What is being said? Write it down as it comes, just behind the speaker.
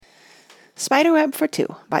Spiderweb for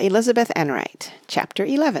Two by Elizabeth Enright. Chapter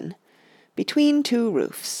 11. Between Two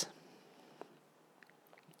Roofs.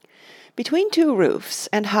 Between two roofs,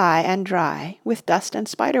 and high and dry, with dust and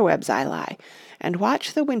spiderwebs I lie, and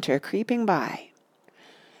watch the winter creeping by.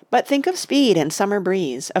 But think of speed and summer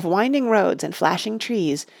breeze, of winding roads and flashing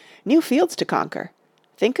trees, new fields to conquer.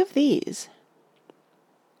 Think of these.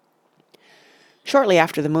 Shortly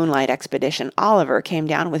after the moonlight expedition, Oliver came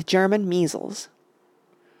down with German measles.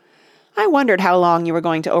 "I wondered how long you were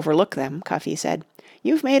going to overlook them," Cuffy said.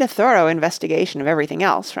 "You've made a thorough investigation of everything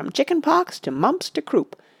else, from chicken pox to mumps to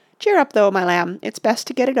croup. Cheer up, though, my lamb. It's best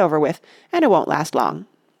to get it over with, and it won't last long."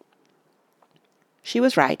 She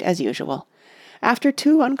was right, as usual. After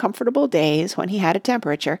 2 uncomfortable days, when he had a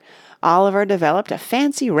temperature, Oliver developed a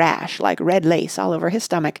fancy rash like red lace all over his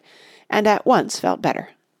stomach, and at once felt better.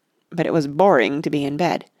 But it was boring to be in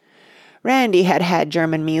bed. Randy had had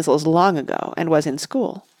German measles long ago, and was in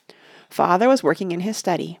school. Father was working in his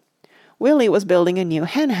study. Willie was building a new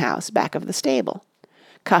hen house back of the stable.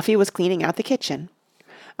 Cuffy was cleaning out the kitchen.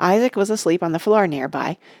 Isaac was asleep on the floor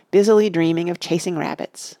nearby, busily dreaming of chasing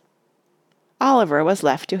rabbits. Oliver was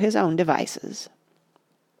left to his own devices.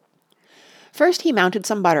 First he mounted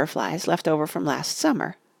some butterflies left over from last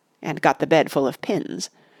summer, and got the bed full of pins.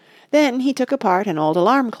 Then he took apart an old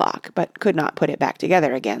alarm clock, but could not put it back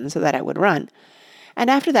together again so that it would run. And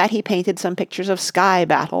after that he painted some pictures of sky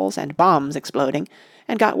battles and bombs exploding,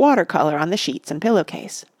 and got watercolor on the sheets and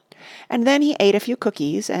pillowcase. And then he ate a few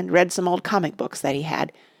cookies and read some old comic books that he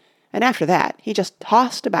had, and after that he just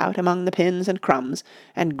tossed about among the pins and crumbs,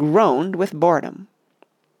 and groaned with boredom.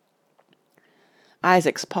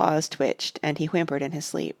 Isaac's paws twitched, and he whimpered in his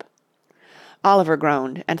sleep. Oliver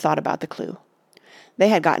groaned and thought about the clue. They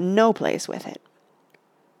had got no place with it.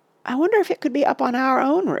 "I wonder if it could be up on our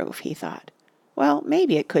own roof," he thought. Well,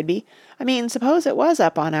 maybe it could be. I mean, suppose it was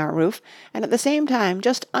up on our roof, and at the same time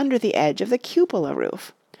just under the edge of the cupola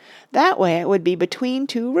roof. That way it would be between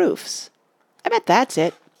two roofs. I bet that's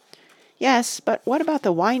it. Yes, but what about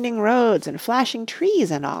the winding roads and flashing trees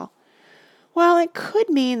and all? Well, it could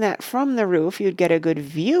mean that from the roof you'd get a good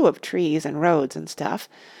view of trees and roads and stuff,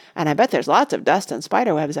 and I bet there's lots of dust and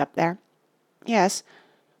spiderwebs up there. Yes,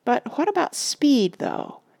 but what about speed,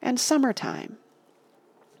 though, and summertime?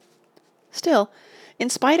 Still, in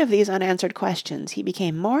spite of these unanswered questions, he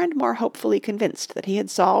became more and more hopefully convinced that he had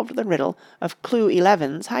solved the riddle of Clue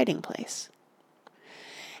 11's hiding place.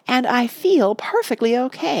 "And I feel perfectly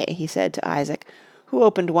okay," he said to Isaac, who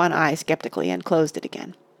opened one eye skeptically and closed it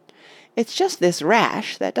again. "It's just this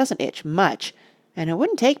rash that doesn't itch much, and it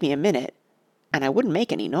wouldn't take me a minute, and I wouldn't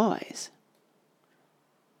make any noise."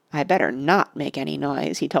 "I better not make any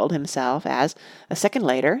noise," he told himself as, a second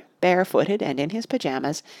later, barefooted and in his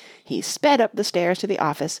pajamas, he sped up the stairs to the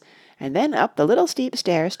office, and then up the little steep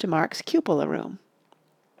stairs to Mark's cupola room.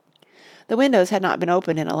 The windows had not been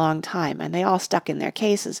opened in a long time, and they all stuck in their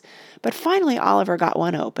cases, but finally Oliver got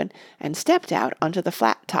one open and stepped out onto the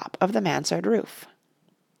flat top of the mansard roof.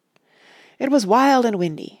 It was wild and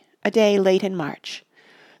windy, a day late in March.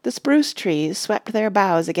 The spruce trees swept their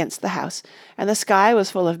boughs against the house, and the sky was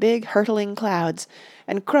full of big hurtling clouds,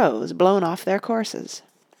 and crows blown off their courses.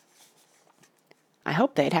 "I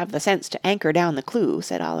hope they'd have the sense to anchor down the clue,"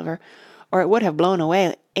 said Oliver, "or it would have blown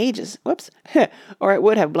away or it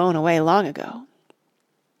would have blown away long ago."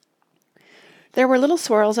 There were little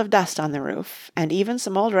swirls of dust on the roof, and even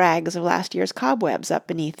some old rags of last year's cobwebs up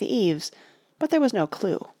beneath the eaves, but there was no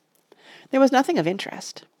clue. There was nothing of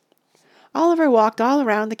interest. Oliver walked all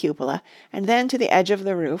around the cupola, and then to the edge of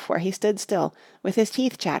the roof, where he stood still, with his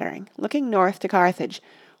teeth chattering, looking north to Carthage,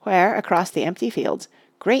 where, across the empty fields,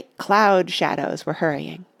 great cloud shadows were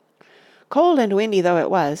hurrying. Cold and windy though it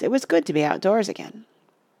was good to be outdoors again.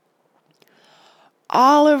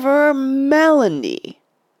 "Oliver Mellandy!"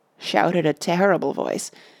 shouted a terrible voice,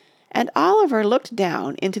 and Oliver looked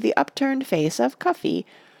down into the upturned face of Cuffy,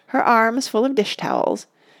 her arms full of dish towels,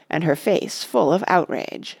 and her face full of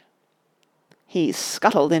outrage. He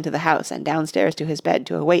scuttled into the house and downstairs to his bed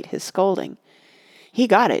to await his scolding. He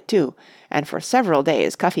got it, too, and for several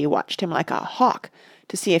days Cuffy watched him like a hawk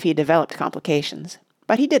to see if he developed complications.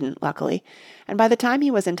 But he didn't, luckily, and by the time he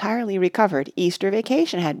was entirely recovered, Easter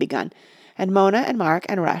vacation had begun, and Mona and Mark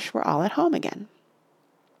and Rush were all at home again.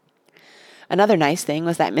 Another nice thing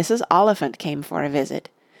was that Mrs. Oliphant came for a visit.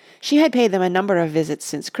 She had paid them a number of visits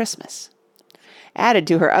since Christmas. Added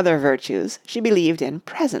to her other virtues, she believed in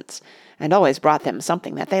presents, and always brought them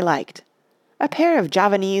something that they liked. A pair of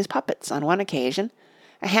Javanese puppets on one occasion,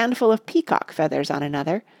 a handful of peacock feathers on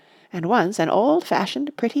another, and once an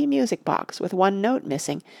old-fashioned pretty music box with one note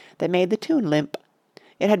missing that made the tune limp.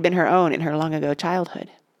 It had been her own in her long-ago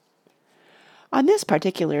childhood. On this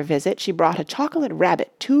particular visit she brought a chocolate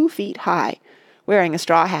rabbit 2 feet high, wearing a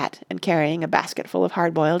straw hat and carrying a basket full of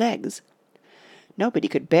hard-boiled eggs. Nobody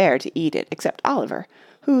could bear to eat it except Oliver,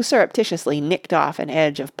 who surreptitiously nicked off an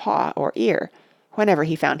edge of paw or ear whenever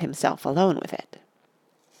he found himself alone with it.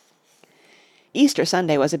 Easter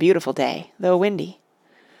Sunday was a beautiful day, though windy.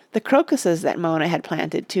 The crocuses that Mona had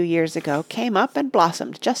planted 2 years ago came up and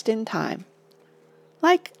blossomed just in time.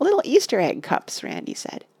 "Like little Easter egg cups," Randy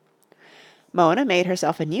said. Mona made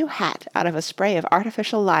herself a new hat out of a spray of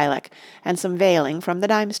artificial lilac and some veiling from the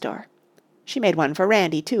dime store. She made one for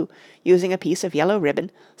Randy, too, using a piece of yellow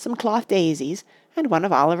ribbon, some cloth daisies, and one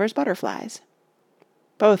of Oliver's butterflies.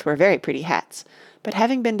 Both were very pretty hats, but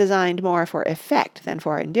having been designed more for effect than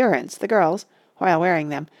for endurance, the girls, while wearing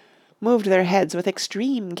them, moved their heads with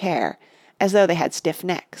extreme care, as though they had stiff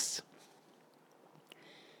necks.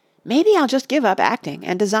 "Maybe I'll just give up acting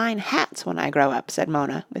and design hats when I grow up," said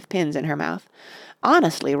Mona, with pins in her mouth.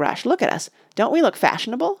 "Honestly, Rush, look at us. Don't we look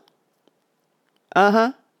fashionable?"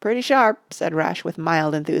 "Uh-huh, pretty sharp," said Rush with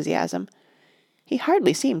mild enthusiasm. He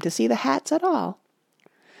hardly seemed to see the hats at all.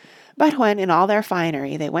 But when, in all their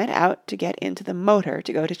finery, they went out to get into the motor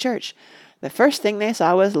to go to church, the first thing they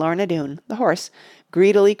saw was Lorna Doone, the horse,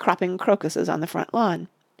 greedily cropping crocuses on the front lawn.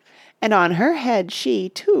 And on her head she,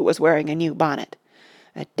 too, was wearing a new bonnet.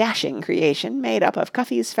 A dashing creation made up of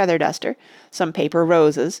Cuffy's feather duster, some paper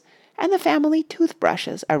roses, and the family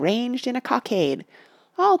toothbrushes arranged in a cockade,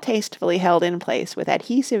 all tastefully held in place with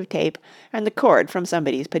adhesive tape and the cord from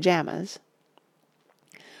somebody's pajamas.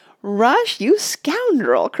 "Rush, you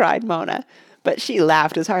scoundrel!" cried Mona, but she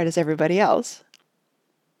laughed as hard as everybody else.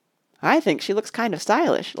 "I think she looks kind of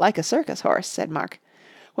stylish, like a circus horse," said Mark.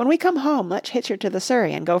 "When we come home, let's hitch her to the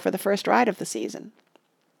Surrey and go for the first ride of the season."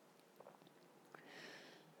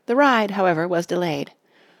 The ride, however, was delayed,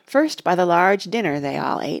 first by the large dinner they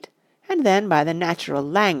all ate, and then by the natural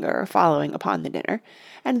languor following upon the dinner,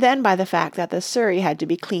 and then by the fact that the Surrey had to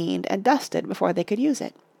be cleaned and dusted before they could use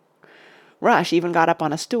it. Rush even got up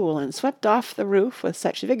on a stool and swept off the roof with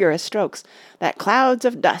such vigorous strokes that clouds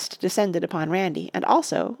of dust descended upon Randy, and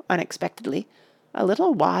also, unexpectedly, a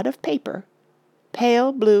little wad of paper.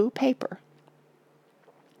 Pale blue paper.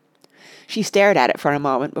 She stared at it for a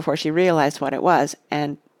moment before she realized what it was,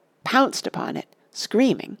 and pounced upon it,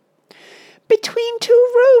 screaming. "Between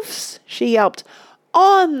 2 roofs!" she yelped.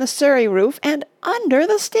 "On the Surrey roof and under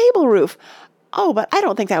the stable roof! Oh, but I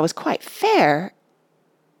don't think that was quite fair."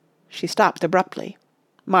 She stopped abruptly.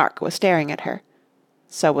 Mark was staring at her.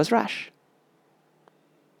 So was Rush.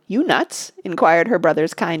 "You nuts?" inquired her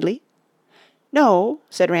brothers kindly. "No,"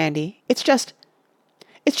 said Randy. It's just...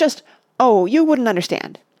 Oh, you wouldn't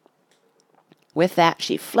understand." With that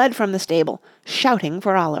she fled from the stable, shouting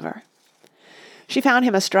for Oliver. She found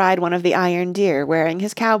him astride one of the iron deer, wearing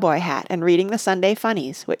his cowboy hat and reading the Sunday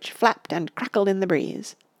funnies, which flapped and crackled in the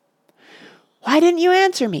breeze. "Why didn't you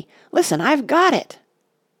answer me? Listen, I've got it."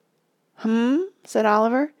 Said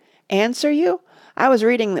Oliver. "Answer you? I was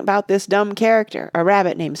reading about this dumb character, a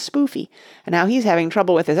rabbit named Spoofy, and now he's having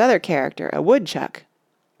trouble with his other character, a woodchuck."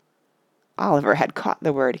 Oliver had caught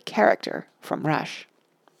the word character from Rush.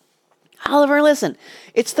 "Oliver, listen.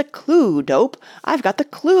 It's the clue, dope. I've got the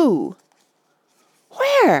clue."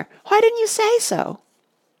 "Where? Why didn't you say so?"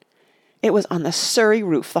 "It was on the Surrey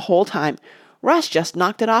roof the whole time. Rush just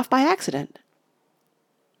knocked it off by accident."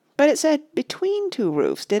 "But it said between 2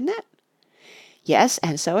 roofs, didn't it?" "Yes,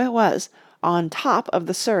 and so it was. On top of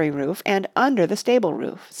the Surrey roof and under the stable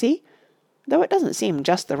roof. See? Though it doesn't seem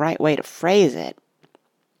just the right way to phrase it."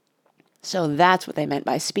 "So that's what they meant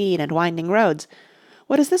by speed and winding roads.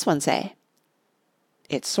 What does this one say?"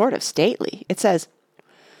 "It's sort of stately. It says,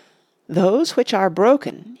 'Those which are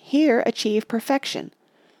broken here achieve perfection.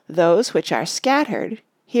 Those which are scattered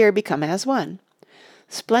here become as one.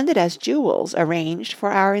 Splendid as jewels arranged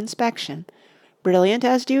for our inspection. Brilliant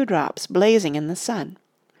as dewdrops blazing in the sun.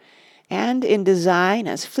 And in design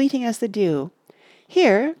as fleeting as the dew.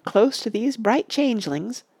 Here, close to these bright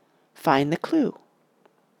changelings, find the clue.'"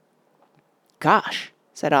 "Gosh,"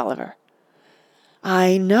 said Oliver.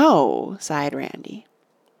 "I know," sighed Randy.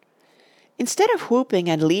 Instead of whooping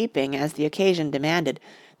and leaping as the occasion demanded,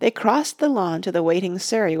 they crossed the lawn to the waiting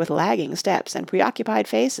Surrey with lagging steps and preoccupied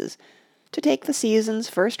faces, to take the season's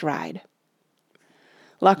first ride.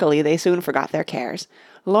 Luckily, they soon forgot their cares.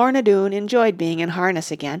 Lorna Doone enjoyed being in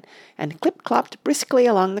harness again, and clip-clopped briskly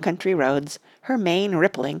along the country roads, her mane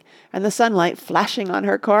rippling, and the sunlight flashing on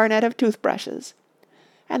her coronet of toothbrushes.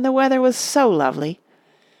 And the weather was so lovely.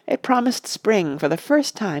 It promised spring for the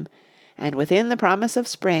first time, and within the promise of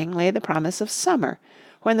spring lay the promise of summer,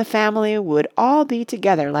 when the family would all be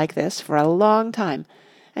together like this for a long time,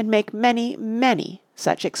 and make many, many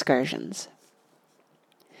such excursions.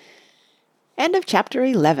 End of Chapter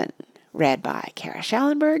 11. Read by Kara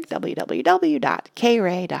Schallenberg, www.kray.org,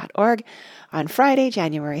 on Friday,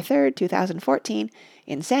 January 3rd, 2014,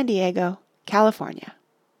 in San Diego, California.